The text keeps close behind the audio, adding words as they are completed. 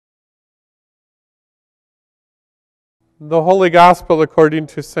The Holy Gospel according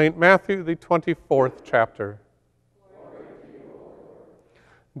to St. Matthew, the 24th chapter.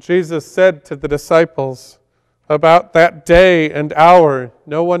 Jesus said to the disciples, "About that day and hour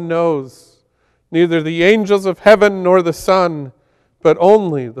no one knows, neither the angels of heaven nor the Son, but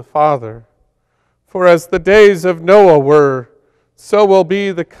only the Father. For as the days of Noah were, so will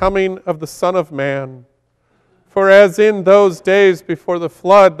be the coming of the Son of Man. For as in those days before the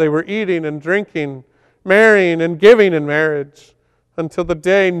flood they were eating and drinking, marrying and giving in marriage, until the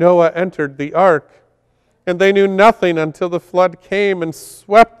day Noah entered the ark. And they knew nothing until the flood came and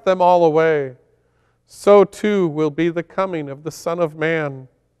swept them all away. So too will be the coming of the Son of Man.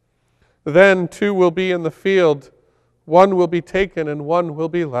 Then two will be in the field, one will be taken and one will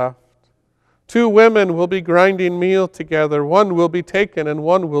be left. Two women will be grinding meal together, one will be taken and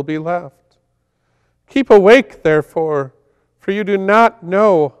one will be left. Keep awake, therefore, for you do not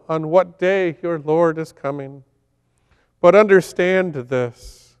know on what day your Lord is coming. But understand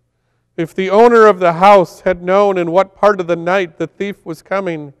this, if the owner of the house had known in what part of the night the thief was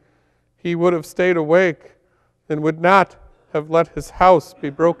coming, he would have stayed awake and would not have let his house be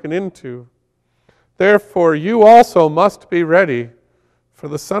broken into. Therefore you also must be ready, for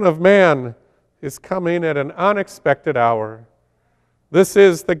the Son of Man is coming at an unexpected hour." This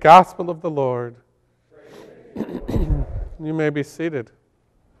is the gospel of the Lord. You may be seated.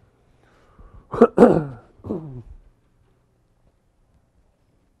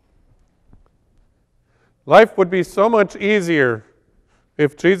 Life would be so much easier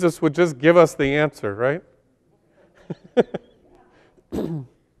if Jesus would just give us the answer, right? The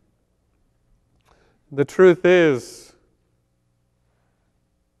truth is,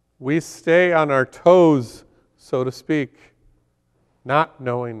 we stay on our toes, so to speak, not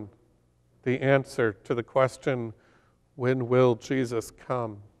knowing the answer to the question, when will Jesus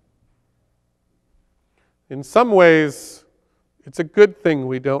come? In some ways, it's a good thing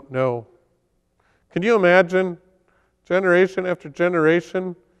we don't know. Can you imagine generation after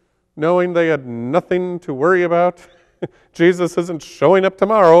generation knowing they had nothing to worry about? Jesus isn't showing up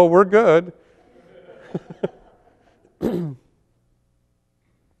tomorrow, we're good.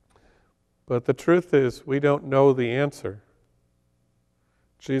 But the truth is, we don't know the answer.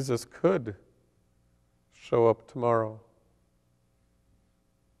 Jesus could show up tomorrow.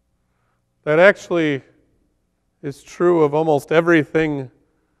 That actually is true of almost everything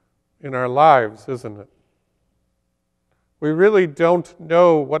in our lives, isn't it? We really don't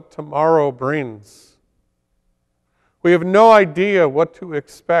know what tomorrow brings. We have no idea what to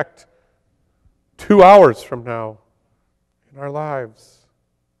expect 2 hours from now in our lives.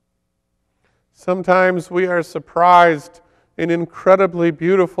 Sometimes we are surprised in incredibly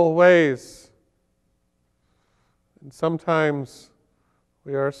beautiful ways. And sometimes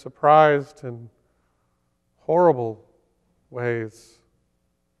we are surprised in horrible ways.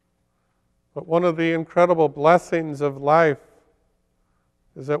 But one of the incredible blessings of life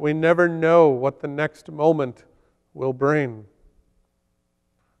is that we never know what the next moment will bring.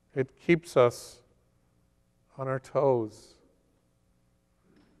 It keeps us on our toes.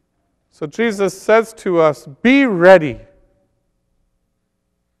 So Jesus says to us, be ready.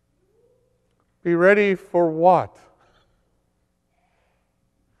 Be ready for what?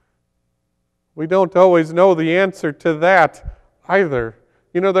 We don't always know the answer to that either.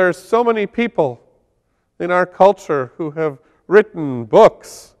 You know, there are so many people in our culture who have written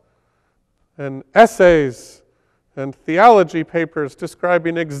books and essays and theology papers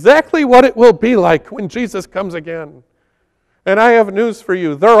describing exactly what it will be like when Jesus comes again. And I have news for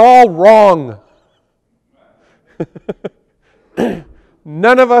you, they're all wrong.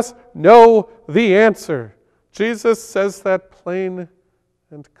 None of us know the answer. Jesus says that plain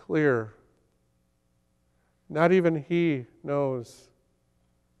and clear. Not even he knows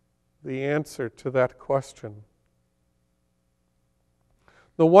the answer to that question.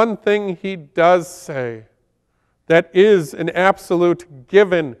 The one thing he does say that is an absolute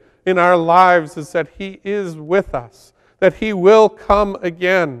given in our lives is that he is with us, that he will come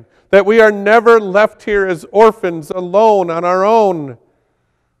again, that we are never left here as orphans alone on our own.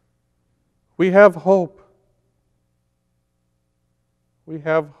 We have hope. We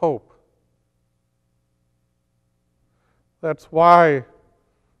have hope. That's why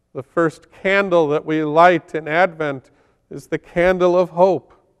the first candle that we light in Advent is the candle of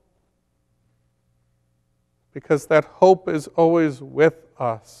hope. Because that hope is always with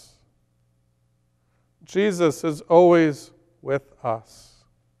us. Jesus is always with us.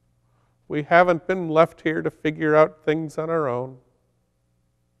 We haven't been left here to figure out things on our own.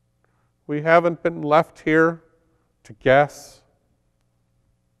 We haven't been left here to guess.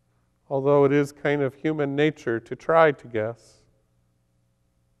 although it is kind of human nature to try to guess.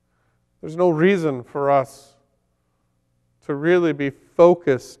 There's no reason for us to really be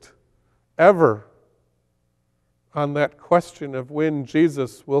focused ever on that question of when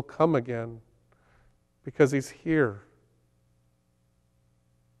Jesus will come again, because He's here.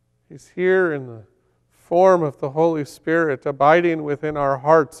 He's here in the form of the Holy Spirit, abiding within our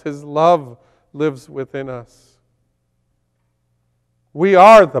hearts. His love lives within us. We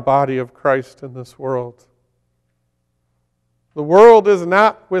are the body of Christ in this world. The world is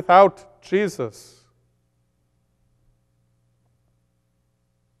not without Jesus.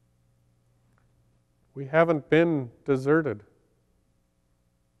 We haven't been deserted.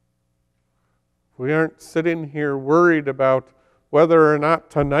 We aren't sitting here worried about whether or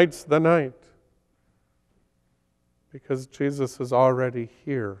not tonight's the night, because Jesus is already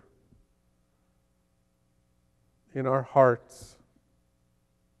here in our hearts,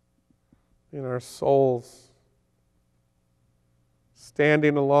 in our souls,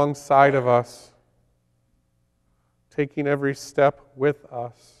 standing alongside of us, taking every step with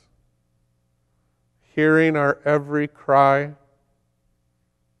us, hearing our every cry,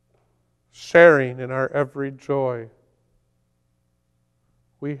 sharing in our every joy.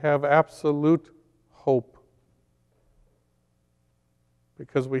 We have absolute hope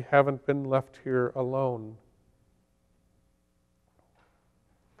because we haven't been left here alone.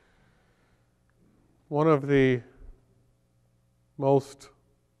 One of the most,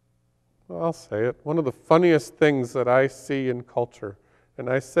 well, I'll say it, one of the funniest things that I see in culture, and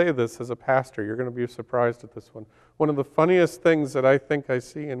I say this as a pastor, you're going to be surprised at this one. One of the funniest things that I think I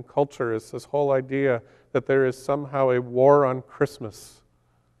see in culture is this whole idea that there is somehow a war on Christmas,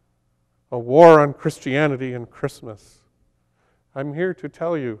 a war on Christianity and Christmas. I'm here to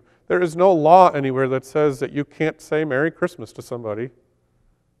tell you, there is no law anywhere that says that you can't say Merry Christmas to somebody.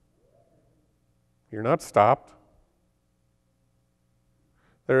 You're not stopped.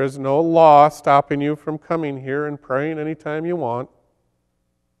 There is no law stopping you from coming here and praying anytime you want.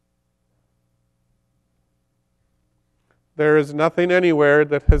 There is nothing anywhere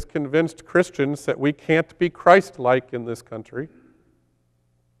that has convinced Christians that we can't be Christ-like in this country.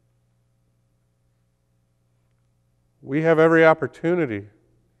 We have every opportunity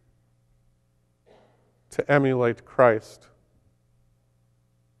to emulate Christ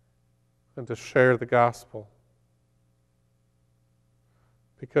and to share the gospel,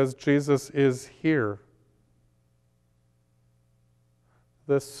 because Jesus is here.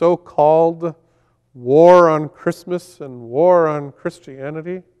 The so-called war on Christmas and war on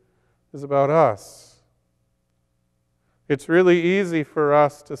Christianity is about us. It's really easy for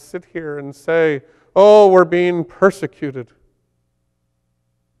us to sit here and say, oh, we're being persecuted.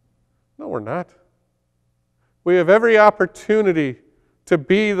 No, we're not. We have every opportunity to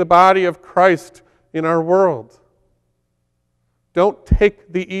be the body of Christ in our world. Don't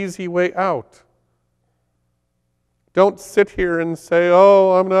take the easy way out. Don't sit here and say,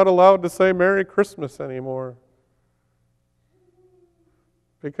 oh, I'm not allowed to say Merry Christmas anymore.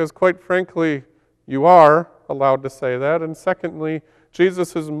 Because quite frankly, you are allowed to say that. And secondly,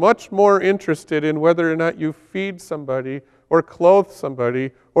 Jesus is much more interested in whether or not you feed somebody or clothe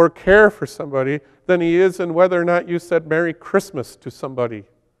somebody or care for somebody than He is in whether or not you said Merry Christmas to somebody.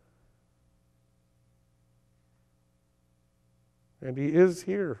 And He is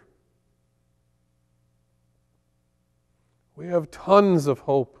here. We have tons of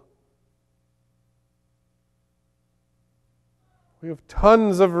hope. We have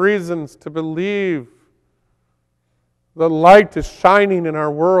tons of reasons to believe the light is shining in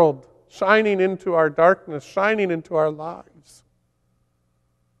our world, shining into our darkness, shining into our lives.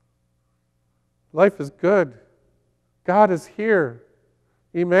 Life is good. God is here.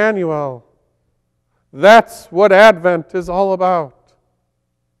 Emmanuel. That's what Advent is all about.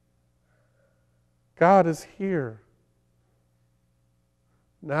 God is here.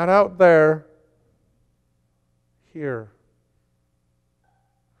 Not out there, here.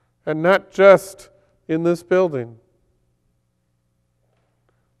 And not just in this building.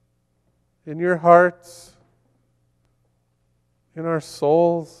 In your hearts, in our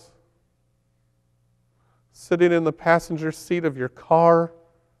souls, sitting in the passenger seat of your car,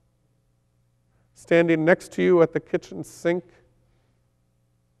 standing next to you at the kitchen sink,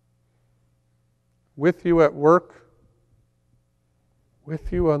 with you at work,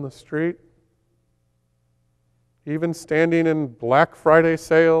 with you on the street, even standing in Black Friday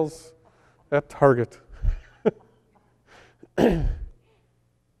sales at Target.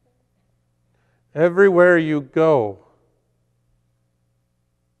 Everywhere you go,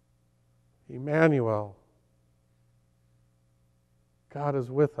 Emmanuel, God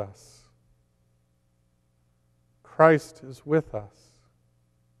is with us. Christ is with us.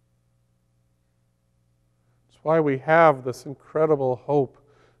 It's why we have this incredible hope.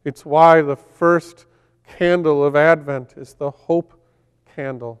 It's why the first candle of Advent is the hope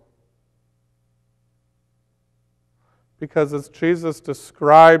candle. Because as Jesus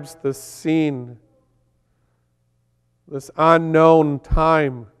describes this scene, this unknown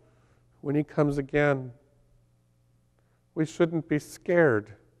time when He comes again, we shouldn't be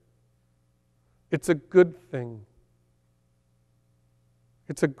scared. It's a good thing.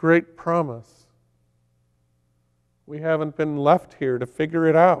 It's a great promise. We haven't been left here to figure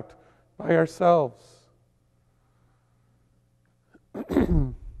it out by ourselves.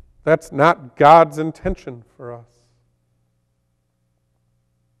 That's not God's intention for us.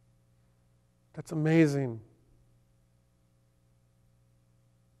 That's amazing.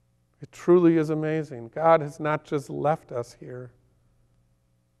 It truly is amazing. God has not just left us here.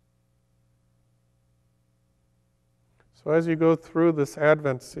 So as you go through this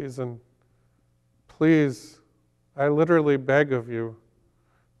Advent season, please, I literally beg of you,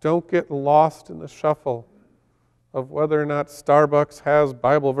 don't get lost in the shuffle of whether or not Starbucks has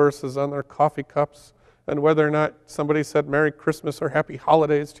Bible verses on their coffee cups and whether or not somebody said Merry Christmas or Happy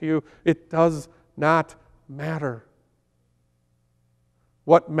Holidays to you. It does not matter.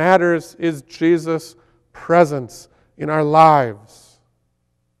 What matters is Jesus' presence in our lives.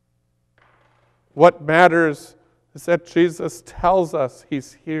 What matters is that Jesus tells us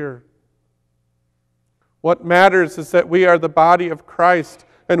He's here. What matters is that we are the body of Christ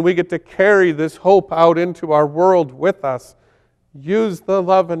and we get to carry this hope out into our world with us. Use the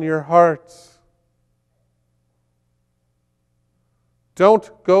love in your hearts.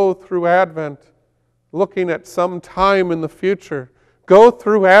 Don't go through Advent looking at some time in the future. Go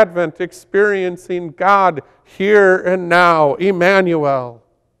through Advent experiencing God here and now, Emmanuel.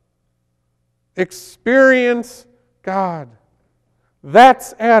 Experience God.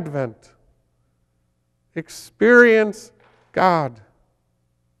 That's Advent. Experience God.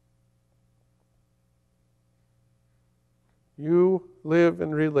 You live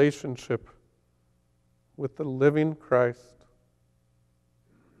in relationship with the living Christ,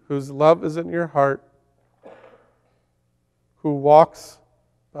 whose love is in your heart, who walks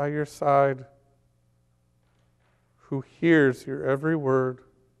by your side, who hears your every word,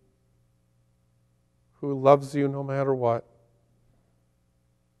 who loves you no matter what.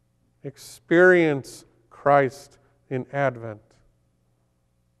 Experience Christ in Advent.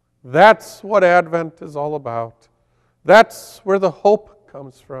 That's what Advent is all about. That's where the hope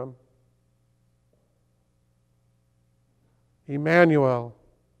comes from. Emmanuel,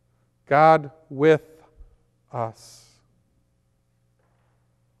 God with us.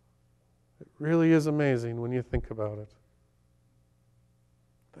 It really is amazing when you think about it.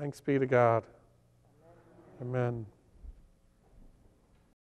 Thanks be to God. Amen.